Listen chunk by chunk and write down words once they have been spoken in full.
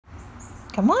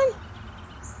Come on.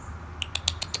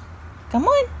 Come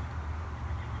on.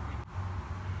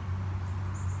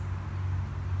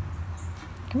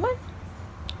 Come on.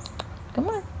 Come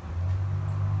on.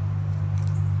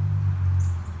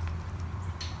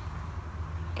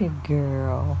 Good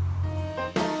girl.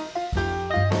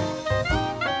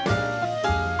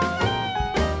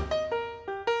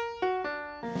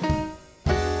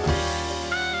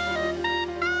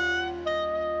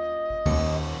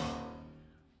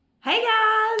 Hey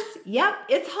guys! Yep,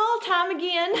 it's haul time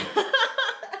again.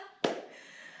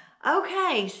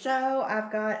 Okay, so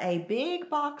I've got a big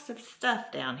box of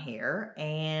stuff down here,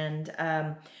 and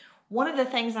one of the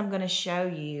things I'm going to show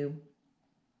you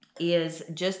is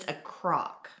just a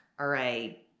crock or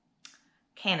a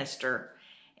canister,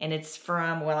 and it's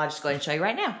from, well, I'll just go ahead and show you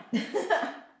right now.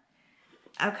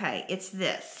 Okay, it's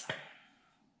this.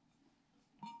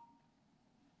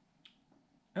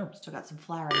 Oh, still got some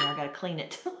flour in there. I gotta clean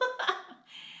it.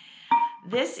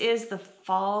 This is the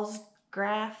Falls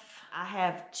Graph. I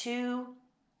have 2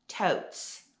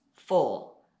 totes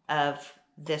full of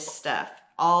this stuff,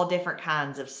 all different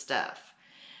kinds of stuff.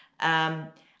 I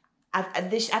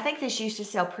think this used to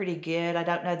sell pretty good. I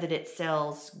don't know that it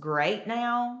sells great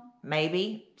now.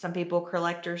 Maybe some people,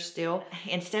 collectors still.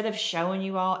 Instead of showing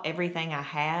you all everything I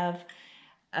have,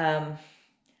 I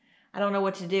don't know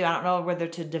what to do. I don't know whether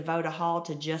to devote a haul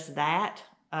to just that.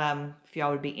 If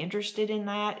y'all would be interested in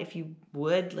that, if you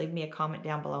would, leave me a comment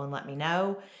down below and let me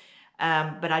know.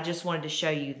 But I just wanted to show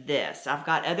you this. I've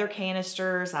got other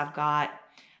canisters. I've got,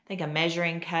 I think, a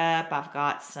measuring cup. I've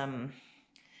got some,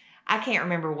 I can't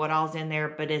remember what all's in there,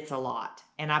 but it's a lot.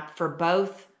 And for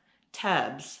both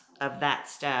tubs of that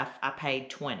stuff, I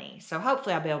paid $20. So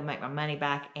hopefully I'll be able to make my money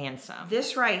back and some.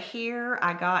 This right here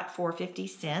I got for 50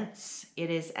 cents. It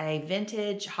is a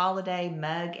vintage holiday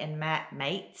mug and mat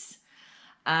mates.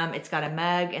 It's got a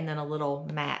mug and then a little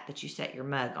mat that you set your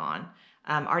mug on.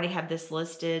 Already have this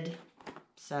listed,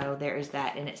 so there is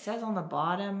that. And it says on the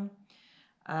bottom,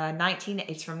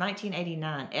 it's from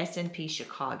 1989, S&P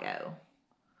Chicago.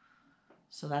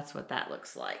 So that's what that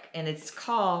looks like. And it's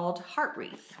called Heart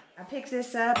Wreath. I picked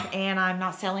this up and I'm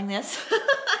not selling this.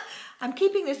 I'm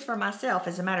keeping this for myself.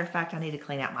 As a matter of fact, I need to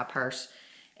clean out my purse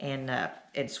and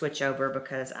switch over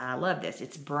because I love this.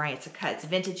 It's it's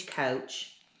vintage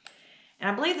Coach. And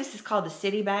I believe this is called the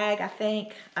City Bag, I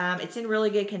think. It's in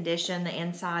really good condition. The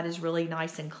inside is really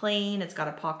nice and clean. It's got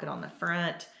a pocket on the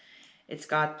front. It's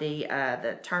got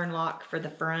the turn lock for the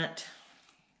front.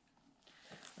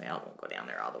 Well, it won't go down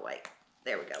there all the way.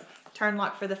 There we go. Turn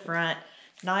lock for the front.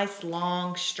 Nice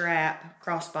long strap,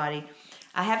 crossbody.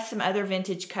 I have some other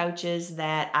vintage Coaches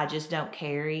that I just don't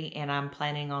carry, and I'm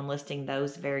planning on listing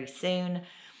those very soon.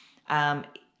 I'm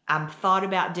thought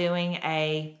about doing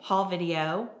a haul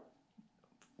video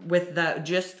with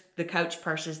just the Coach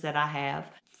purses that I have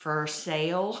for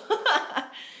sale.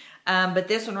 But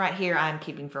this one right here, I'm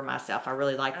keeping for myself. I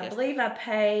really like this. I believe I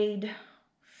paid,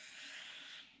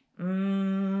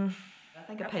 I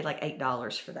think I paid like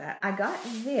 $8 for that. I got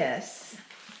this,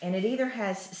 and it either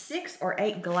has 6 or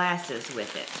 8 glasses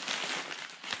with it.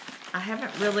 I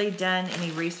haven't really done any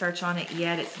research on it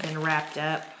yet. It's been wrapped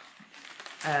up.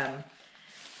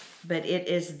 But it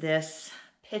is this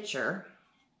pitcher.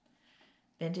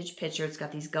 Vintage pitcher. It's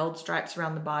got these gold stripes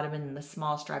around the bottom and the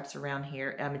small stripes around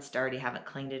here. It's dirty, haven't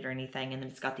cleaned it or anything. And then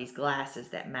it's got these glasses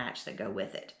that match, that go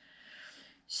with it.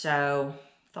 So,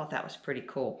 thought that was pretty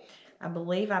cool. I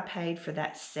believe I paid for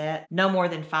that set no more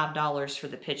than $5 for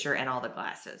the pitcher and all the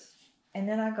glasses. And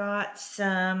then I got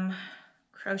some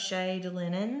crocheted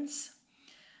linens.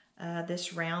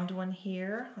 This round one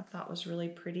here I thought was really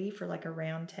pretty for like a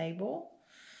round table.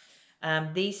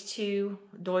 These 2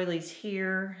 doilies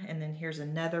here, and then here's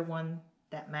another one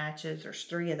that matches. There's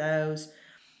 3 of those,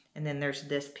 and then there's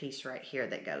this piece right here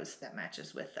that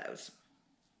matches with those.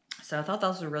 So I thought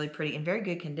those were really pretty in very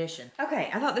good condition. Okay,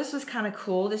 I thought this was kind of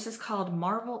cool. This is called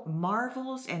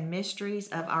Marvels and Mysteries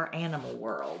of Our Animal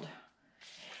World.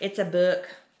 It's a book.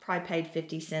 Probably paid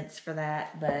 50 cents for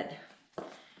that, but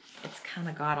it's kind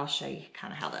of I'll show you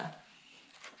kind of how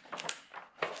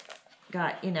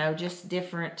got, you know, just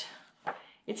different.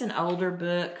 It's an older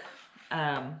book.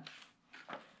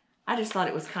 I just thought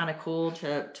it was kind of cool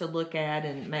to look at,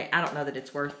 and I don't know that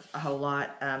it's worth a whole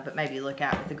lot, but maybe look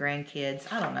at with the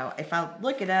grandkids. I don't know. If I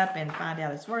look it up and find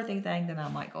out it's worth anything, then I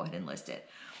might go ahead and list it.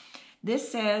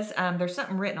 This says, there's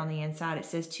something written on the inside. It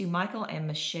says, to Michael and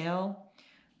Michelle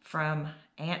from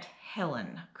Aunt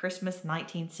Helen, Christmas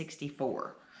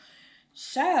 1964.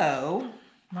 So,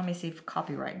 let me see if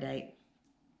copyright date.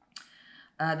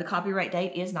 The copyright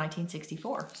date is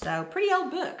 1964, so pretty old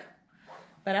book.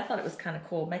 But I thought it was kind of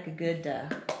cool. Make a good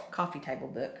coffee table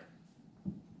book.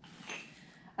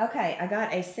 Okay, I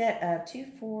got a set of 2,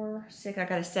 4, 6. I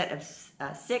got a set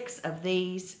of 6 of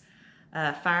these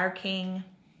Fire King.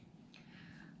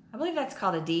 I believe that's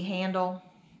called a D-handle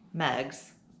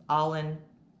mugs, all in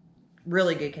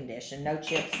really good condition. No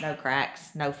chips, no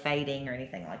cracks, no fading or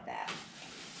anything like that.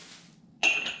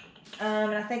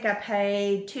 And I think I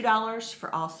paid $2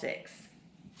 for all 6.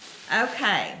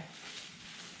 Okay.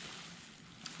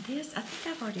 This, I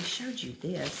think I've already showed you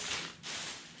this.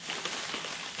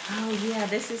 Oh yeah,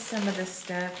 this is some of the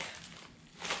stuff.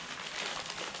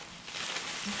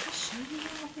 Did I show you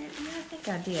all of it? Yeah, I think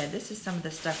I did. This is some of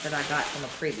the stuff that I got from a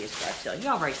previous garage sale.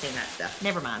 Y'all already seen that stuff.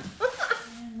 Never mind.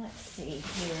 And let's see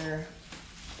here.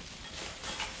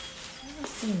 Have you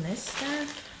seen this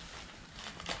stuff?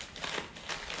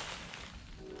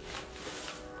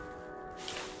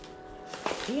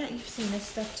 Yeah, you've seen this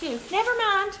stuff too. Never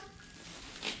mind.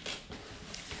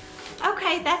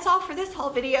 Okay, that's all for this whole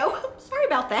video. Sorry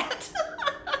about that.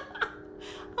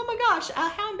 Oh my gosh,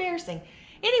 how embarrassing.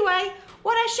 Anyway,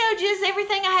 what I showed you is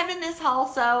everything I have in this haul,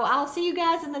 so I'll see you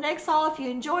guys in the next haul. If you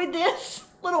enjoyed this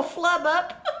little flub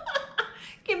up,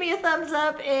 give me a thumbs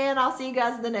up, and I'll see you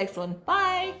guys in the next one.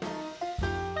 Bye.